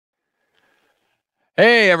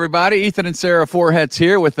Hey, everybody. Ethan and Sarah Foreheads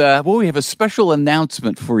here with, we have a special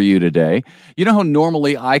announcement for you today. You know how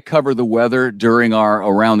normally I cover the weather during our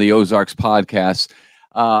Around the Ozarks podcast?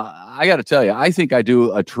 I got to tell you, I think I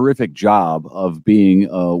do a terrific job of being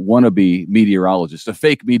a wannabe meteorologist, a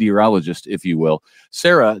fake meteorologist, if you will.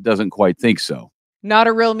 Sarah doesn't quite think so. Not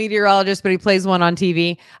a real meteorologist, but he plays one on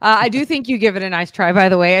TV. I do think you give it a nice try, by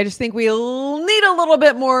the way. I just think we'll need a little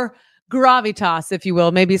bit more gravitas, if you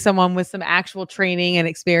will. Maybe someone with some actual training and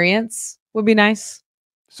experience would be nice.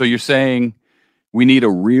 So you're saying we need a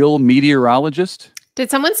real meteorologist?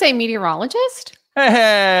 Did someone say meteorologist?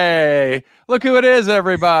 Hey, look who it is,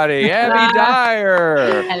 everybody. Abby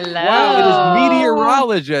Dyer. Hello. Wow, it is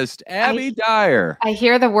meteorologist Abby Dyer. I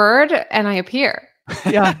hear the word and I appear.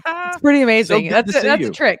 Yeah, it's pretty amazing. So That's a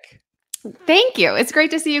trick. Thank you. It's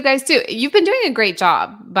great to see you guys too. You've been doing a great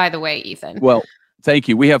job, by the way, Ethan. Well, thank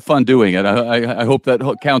you. We have fun doing it. I hope that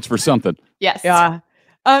counts for something. Yes. Yeah.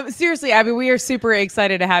 Seriously, Abby, we are super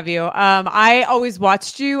excited to have you. I always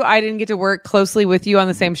watched you. I didn't get to work closely with you on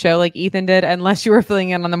the same show like Ethan did, unless you were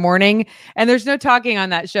filling in on the morning. And there's no talking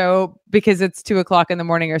on that show because it's 2:00 in the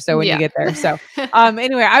morning or so when you get there. So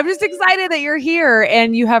anyway, I'm just excited that you're here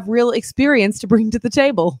and you have real experience to bring to the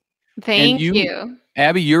table. Thank you.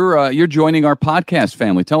 Abby, you're joining our podcast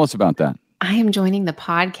family. Tell us about that. I am joining the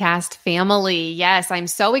podcast family. Yes, I'm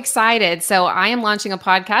so excited. So I am launching a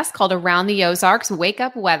podcast called Around the Ozarks Wake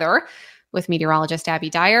Up Weather with meteorologist Abby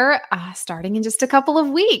Dyer starting in just a couple of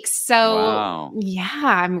weeks. So yeah,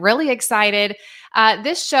 I'm really excited.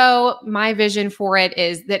 This show, my vision for it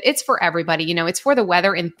is that it's for everybody. You know, it's for the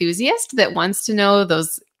weather enthusiast that wants to know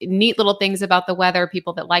those neat little things about the weather,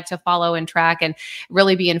 people that like to follow and track and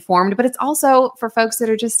really be informed. But it's also for folks that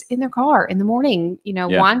are just in their car in the morning,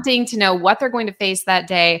 wanting to know what they're going to face that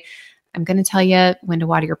day. I'm going to tell you when to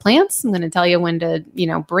water your plants. I'm going to tell you when to,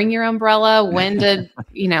 bring your umbrella, when to,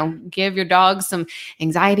 give your dog some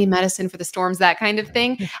anxiety medicine for the storms, that kind of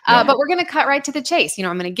thing. But we're going to cut right to the chase.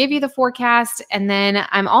 I'm going to give you the forecast. And then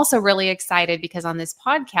I'm also really excited because on this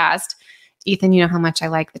podcast, Ethan, you know how much I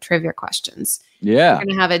like the trivia questions. Yeah. We're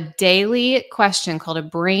going to have a daily question called a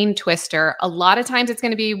brain twister. A lot of times it's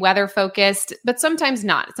going to be weather focused, but sometimes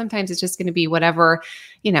not. Sometimes it's just going to be whatever,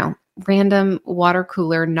 random water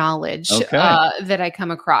cooler knowledge that I come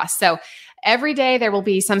across. So every day there will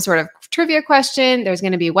be some sort of trivia question. There's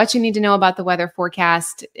going to be what you need to know about the weather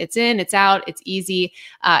forecast. It's in, it's out, it's easy.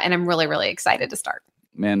 And I'm really, really excited to start.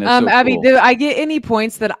 Man, that's so Abby, cool. do I get any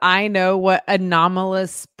points that I know what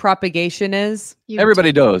anomalous propagation is?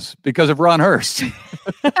 Everybody does because of Ron Hurst.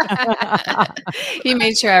 He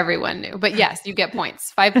made sure everyone knew. But yes, you get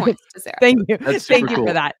points. 5 points to Sarah. Thank you. Thank you cool.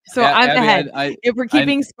 for that. So I'm Abby, ahead. If we're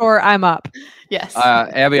keeping score, I'm up. Yes.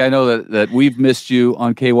 Abby, I know that we've missed you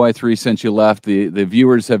on KY3 since you left. The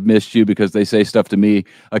viewers have missed you because they say stuff to me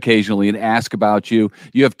occasionally and ask about you.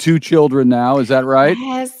 You have 2 children now. Is that right?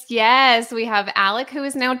 Yes. We have Alec, who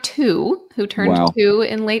is now 2, who turned 2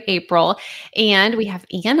 in late April. And we have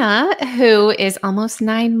Anna, who is almost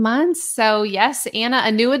 9 months. So yes, Anna,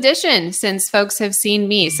 a new addition since folks have seen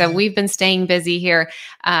me. So we've been staying busy here.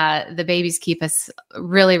 The babies keep us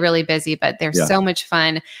really, really busy, but they're so much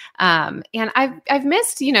fun. And I've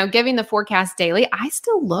missed, giving the forecast daily. I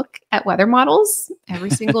still look at weather models every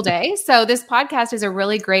single day. So this podcast is a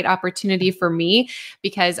really great opportunity for me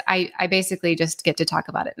because I basically just get to talk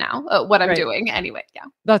about it now, what I'm doing anyway. Yeah.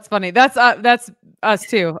 That's funny. That's us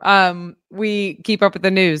too. We keep up with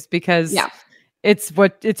the news because it's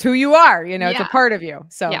who you are, it's a part of you.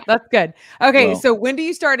 So that's good. Okay. So when do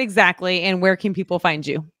you start exactly and where can people find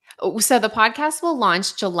you? So the podcast will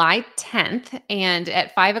launch July 10th and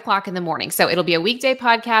at 5:00 in the morning. So it'll be a weekday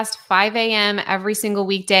podcast, 5 a.m. every single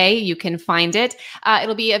weekday. You can find it.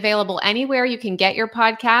 It'll be available anywhere you can get your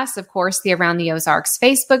podcasts. Of course, the Around the Ozarks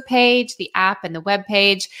Facebook page, the app, and the web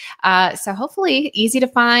page. So hopefully easy to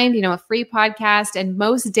find, a free podcast. And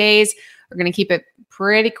most days we're going to keep it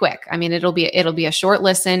pretty quick. I mean, it'll be a short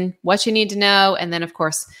listen, what you need to know, and then of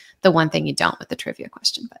course the one thing you don't with the trivia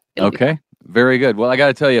question. But okay. Very good. Well, I got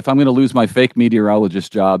to tell you, if I'm going to lose my fake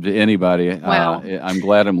meteorologist job to anybody, I'm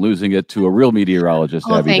glad I'm losing it to a real meteorologist.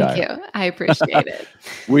 Oh, Abby thank Dyer. you. I appreciate it.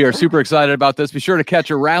 We are super excited about this. Be sure to catch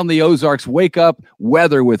Around the Ozarks Wake Up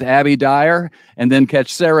Weather with Abby Dyer, and then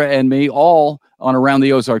catch Sarah and me all on Around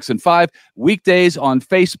the Ozarks in 5 weekdays on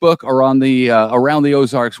Facebook or on the Around the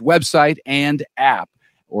Ozarks website and app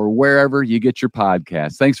or wherever you get your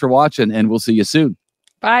podcasts. Thanks for watching, and we'll see you soon.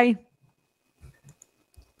 Bye.